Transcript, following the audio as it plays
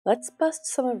Let's bust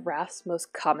some of Raft's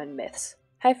most common myths.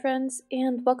 Hi friends,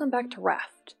 and welcome back to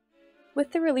Raft.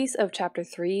 With the release of Chapter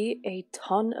 3, a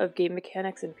ton of game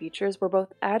mechanics and features were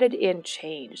both added and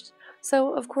changed.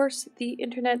 So, of course, the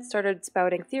internet started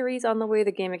spouting theories on the way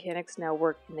the game mechanics now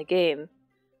work in the game.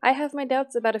 I have my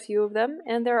doubts about a few of them,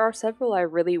 and there are several I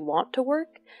really want to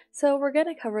work, so we're going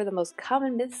to cover the most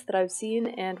common myths that I've seen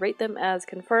and rate them as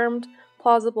confirmed,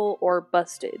 plausible, or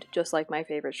busted, just like my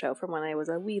favorite show from when I was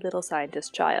a wee little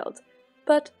scientist child.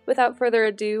 But without further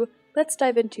ado, let's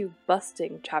dive into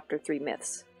busting Chapter 3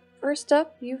 myths. First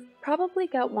up, you've probably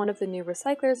got one of the new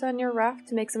recyclers on your raft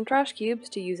to make some trash cubes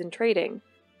to use in trading.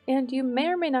 And you may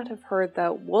or may not have heard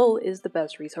that wool is the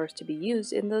best resource to be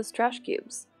used in those trash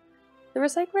cubes. The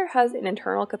recycler has an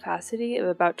internal capacity of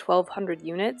about 1200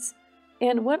 units,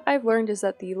 and what I've learned is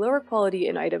that the lower quality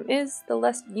an item is, the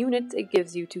less units it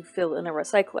gives you to fill in a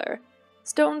recycler.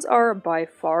 Stones are by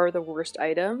far the worst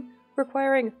item,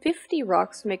 requiring 50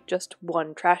 rocks to make just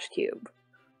one trash cube.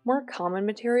 More common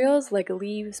materials like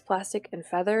leaves, plastic, and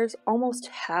feathers almost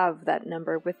have that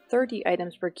number with 30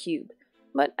 items per cube,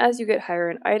 but as you get higher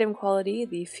in item quality,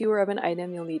 the fewer of an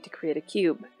item you'll need to create a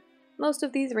cube. Most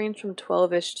of these range from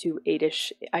 12-ish to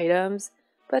 8-ish items,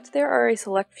 but there are a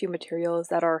select few materials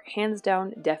that are hands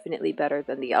down definitely better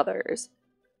than the others.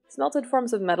 Smelted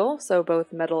forms of metal, so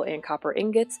both metal and copper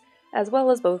ingots, as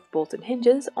well as both bolts and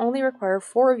hinges, only require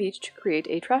 4 of each to create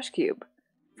a trash cube.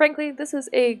 Frankly, this is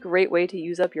a great way to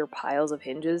use up your piles of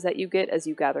hinges that you get as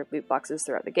you gather loot boxes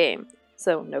throughout the game,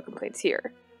 so no complaints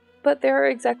here. But there are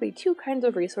exactly 2 kinds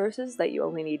of resources that you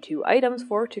only need 2 items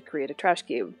for to create a trash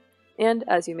cube. And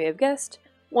as you may have guessed,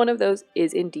 one of those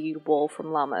is indeed wool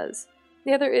from llamas.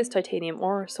 The other is titanium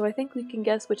ore, so I think we can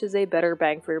guess which is a better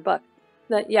bang for your buck.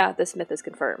 That yeah, this myth is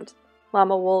confirmed.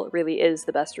 Llama wool really is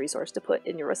the best resource to put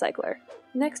in your recycler.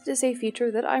 Next is a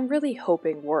feature that I'm really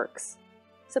hoping works.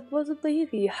 Supposedly,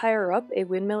 the higher up a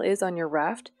windmill is on your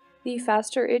raft, the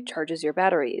faster it charges your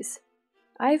batteries.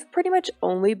 I've pretty much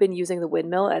only been using the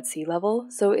windmill at sea level,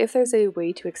 so if there's a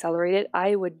way to accelerate it,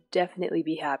 I would definitely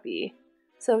be happy.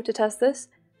 So to test this,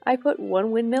 I put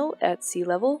one windmill at sea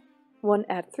level, one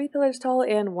at 3 pillars tall,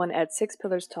 and one at 6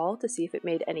 pillars tall to see if it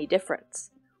made any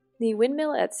difference. The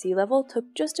windmill at sea level took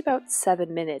just about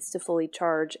 7 minutes to fully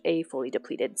charge a fully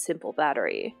depleted simple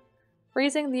battery.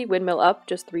 Raising the windmill up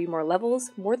just 3 more levels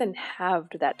more than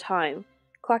halved that time,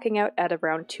 clocking out at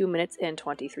around 2 minutes and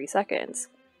 23 seconds.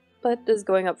 But does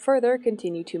going up further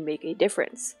continue to make a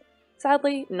difference?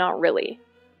 Sadly, not really.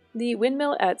 The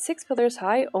windmill at 6 pillars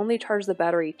high only charged the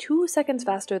battery 2 seconds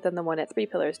faster than the one at 3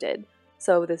 pillars did,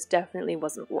 so this definitely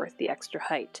wasn't worth the extra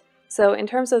height. So in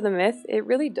terms of the myth, it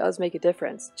really does make a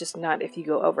difference, just not if you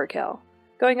go overkill.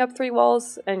 Going up 3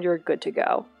 walls and you're good to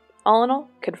go. All in all,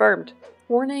 confirmed.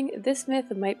 Warning, this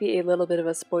myth might be a little bit of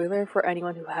a spoiler for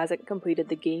anyone who hasn't completed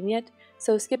the game yet,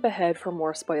 so skip ahead for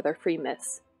more spoiler-free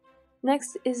myths.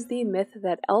 Next is the myth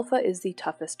that Alpha is the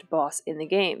toughest boss in the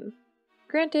game.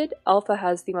 Granted, Alpha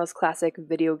has the most classic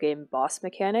video game boss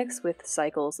mechanics with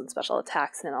cycles and special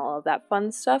attacks and all of that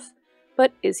fun stuff,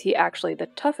 but is he actually the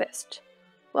toughest?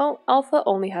 Well, Alpha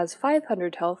only has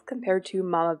 500 health compared to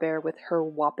Mama Bear with her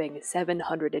whopping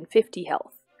 750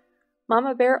 health.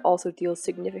 Mama Bear also deals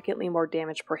significantly more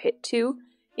damage per hit too,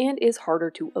 and is harder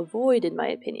to avoid in my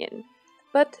opinion.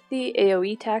 But the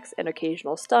AoE attacks and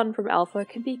occasional stun from Alpha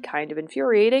can be kind of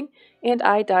infuriating, and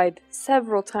I died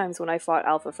several times when I fought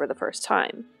Alpha for the first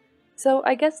time. So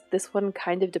I guess this one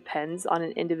kind of depends on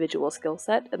an individual skill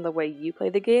set and the way you play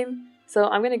the game, so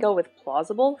I'm going to go with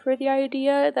plausible for the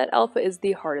idea that Alpha is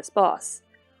the hardest boss.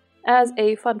 As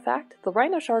a fun fact, the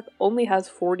Rhino Shark only has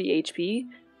 40 HP,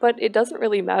 but it doesn't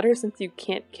really matter since you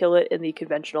can't kill it in the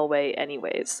conventional way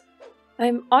anyways.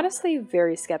 I'm honestly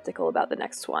very skeptical about the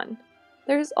next one.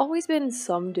 There's always been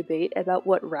some debate about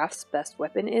what Raft's best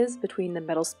weapon is between the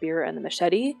metal spear and the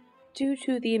machete, due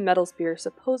to the metal spear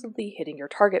supposedly hitting your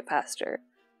target faster.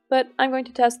 But I'm going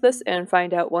to test this and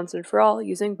find out once and for all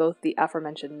using both the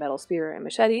aforementioned metal spear and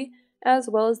machete, as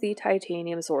well as the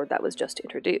titanium sword that was just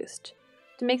introduced.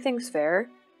 To make things fair,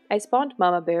 I spawned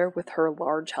Mama Bear with her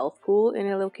large health pool in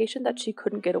a location that she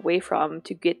couldn't get away from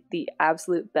to get the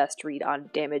absolute best read on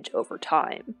damage over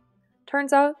time.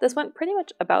 Turns out, this went pretty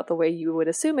much about the way you would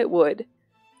assume it would.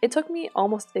 It took me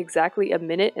almost exactly a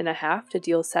minute and a half to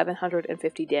deal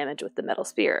 750 damage with the metal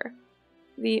spear.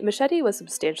 The machete was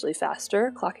substantially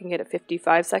faster, clocking it at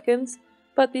 55 seconds,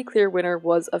 but the clear winner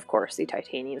was of course the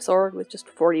titanium sword with just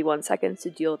 41 seconds to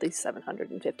deal the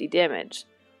 750 damage.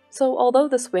 So although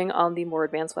the swing on the more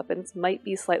advanced weapons might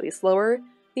be slightly slower,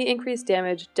 the increased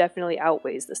damage definitely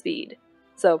outweighs the speed.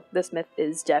 So this myth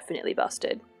is definitely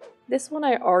busted. This one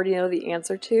I already know the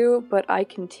answer to, but I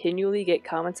continually get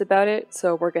comments about it,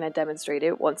 so we're going to demonstrate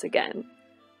it once again.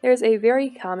 There's a very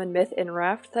common myth in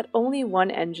Raft that only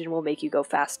one engine will make you go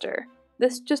faster.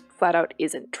 This just flat out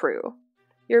isn't true.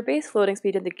 Your base floating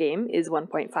speed in the game is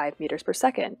 1.5 meters per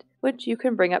second, which you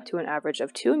can bring up to an average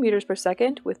of 2 meters per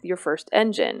second with your first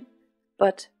engine.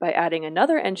 But by adding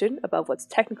another engine above what's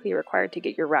technically required to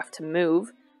get your raft to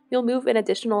move, you'll move an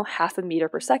additional half a meter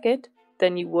per second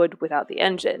than you would without the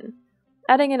engine.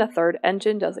 Adding in a third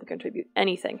engine doesn't contribute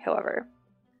anything, however.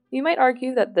 You might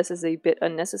argue that this is a bit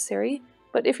unnecessary,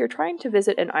 but if you're trying to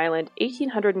visit an island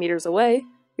 1,800 meters away,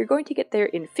 you're going to get there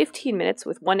in 15 minutes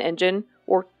with one engine,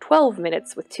 or 12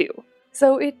 minutes with two.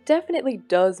 So it definitely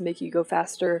does make you go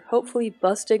faster, hopefully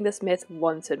busting this myth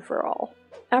once and for all.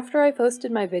 After I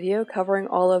posted my video covering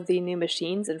all of the new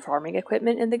machines and farming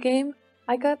equipment in the game,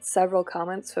 I got several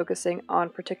comments focusing on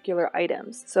particular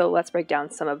items, so let's break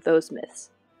down some of those myths.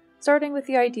 Starting with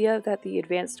the idea that the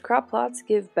advanced crop plots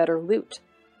give better loot.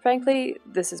 Frankly,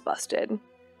 this is busted.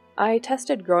 I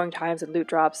tested growing times and loot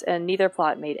drops, and neither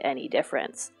plot made any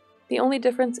difference. The only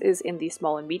difference is in the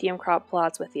small and medium crop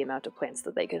plots with the amount of plants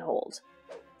that they can hold.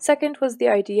 Second was the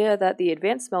idea that the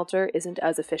advanced smelter isn't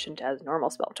as efficient as normal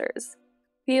smelters.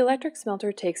 The electric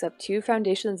smelter takes up 2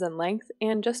 foundations in length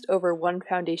and just over 1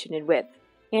 foundation in width,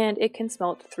 and it can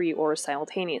smelt 3 ores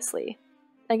simultaneously.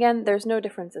 Again, there's no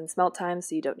difference in smelt time,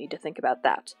 so you don't need to think about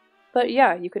that. But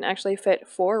yeah, you can actually fit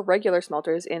 4 regular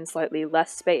smelters in slightly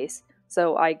less space,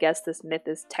 so I guess this myth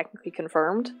is technically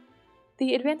confirmed.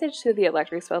 The advantage to the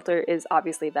electric smelter is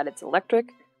obviously that it's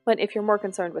electric, but if you're more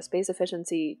concerned with space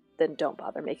efficiency, then don't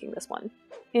bother making this one.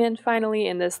 And finally,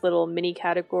 in this little mini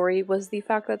category was the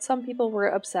fact that some people were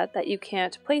upset that you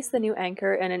can't place the new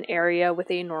anchor in an area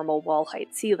with a normal wall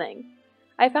height ceiling.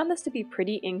 I found this to be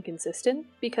pretty inconsistent,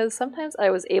 because sometimes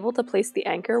I was able to place the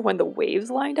anchor when the waves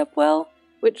lined up well,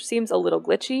 which seems a little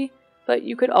glitchy, but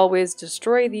you could always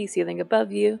destroy the ceiling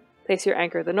above you, place your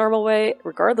anchor the normal way,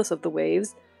 regardless of the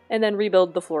waves, and then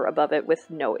rebuild the floor above it with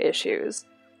no issues.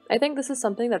 I think this is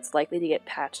something that's likely to get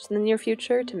patched in the near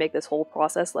future to make this whole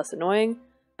process less annoying,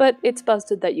 but it's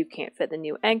busted that you can't fit the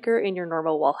new anchor in your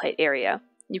normal wall height area.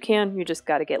 You just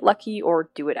gotta get lucky or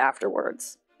do it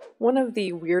afterwards. One of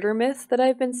the weirder myths that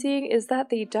I've been seeing is that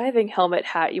the diving helmet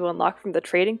hat you unlock from the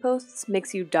trading posts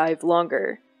makes you dive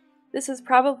longer. This is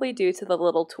probably due to the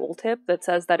little tooltip that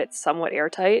says that it's somewhat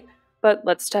airtight, but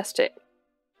let's test it.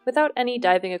 Without any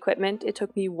diving equipment, it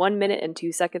took me 1 minute and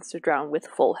 2 seconds to drown with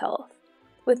full health.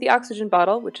 With the oxygen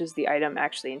bottle, which is the item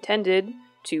actually intended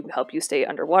to help you stay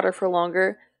underwater for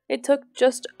longer, it took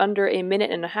just under 1.5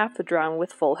 minutes to drown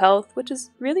with full health, which is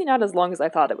really not as long as I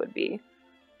thought it would be.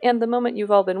 And the moment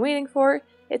you've all been waiting for,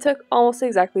 it took almost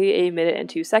exactly 1 minute and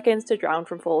 2 seconds to drown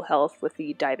from full health with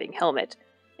the diving helmet,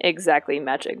 exactly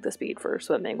matching the speed for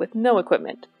swimming with no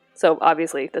equipment. So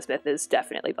obviously this myth is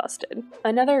definitely busted.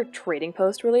 Another trading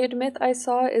post related myth I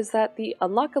saw is that the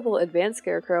unlockable advanced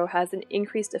scarecrow has an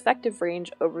increased effective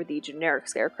range over the generic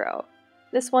scarecrow.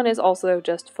 This one is also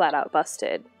just flat out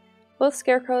busted. Both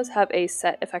scarecrows have a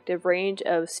set effective range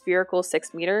of spherical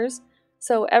 6 meters,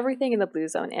 so everything in the blue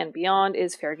zone and beyond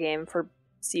is fair game for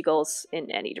seagulls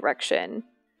in any direction.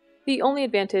 The only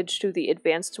advantage to the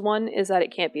advanced one is that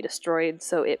it can't be destroyed,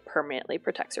 so it permanently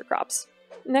protects your crops.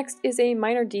 Next is a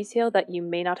minor detail that you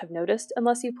may not have noticed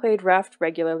unless you played Raft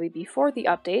regularly before the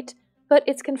update, but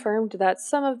it's confirmed that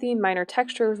some of the minor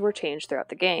textures were changed throughout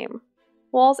the game.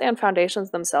 Walls and foundations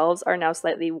themselves are now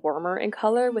slightly warmer in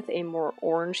color with a more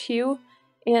orange hue,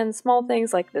 and small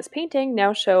things like this painting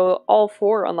now show all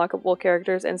 4 unlockable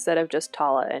characters instead of just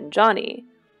Tala and Johnny.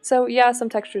 So yeah, some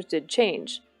textures did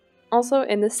change. Also,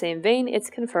 in the same vein, it's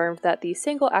confirmed that the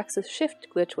single-axis shift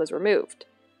glitch was removed.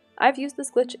 I've used this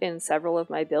glitch in several of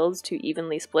my builds to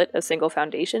evenly split a single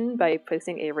foundation by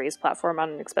placing a raised platform on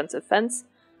an expensive fence,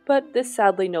 but this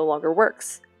sadly no longer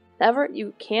works. However,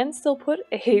 you can still put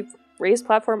a raised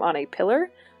platform on a pillar,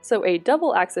 so a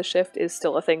double axis shift is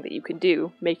still a thing that you can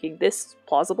do, making this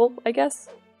plausible, I guess.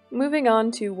 Moving on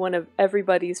to one of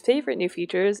everybody's favorite new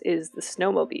features is the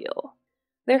snowmobile.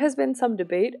 There has been some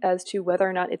debate as to whether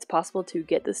or not it's possible to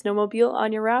get the snowmobile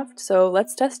on your raft, so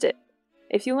let's test it.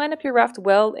 If you line up your raft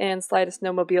well and slide a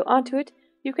snowmobile onto it,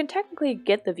 you can technically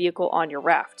get the vehicle on your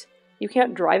raft. You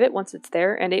can't drive it once it's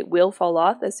there, and it will fall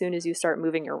off as soon as you start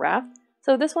moving your raft,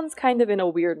 so this one's kind of in a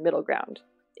weird middle ground.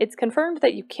 It's confirmed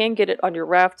that you can get it on your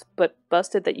raft, but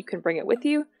busted that you can bring it with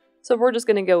you, so we're just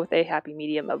gonna go with a happy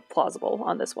medium of plausible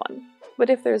on this one. But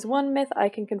if there's one myth I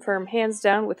can confirm hands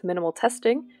down with minimal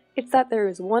testing, it's that there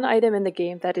is one item in the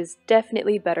game that is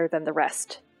definitely better than the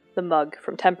rest. The mug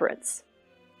from Temperance.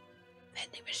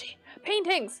 Vending machine.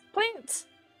 Paintings! Plants!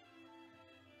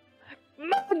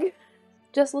 Mug!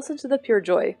 Just listen to the pure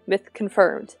joy. Myth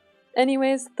confirmed.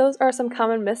 Anyways, those are some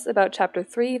common myths about Chapter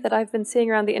 3 that I've been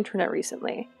seeing around the internet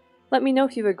recently. Let me know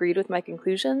if you agreed with my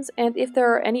conclusions, and if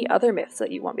there are any other myths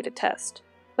that you want me to test.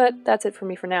 But that's it for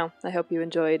me for now. I hope you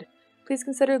enjoyed. Please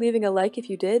consider leaving a like if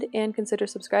you did, and consider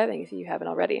subscribing if you haven't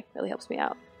already. It really helps me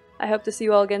out. I hope to see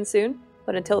you all again soon,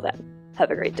 but until then,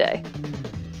 have a great day.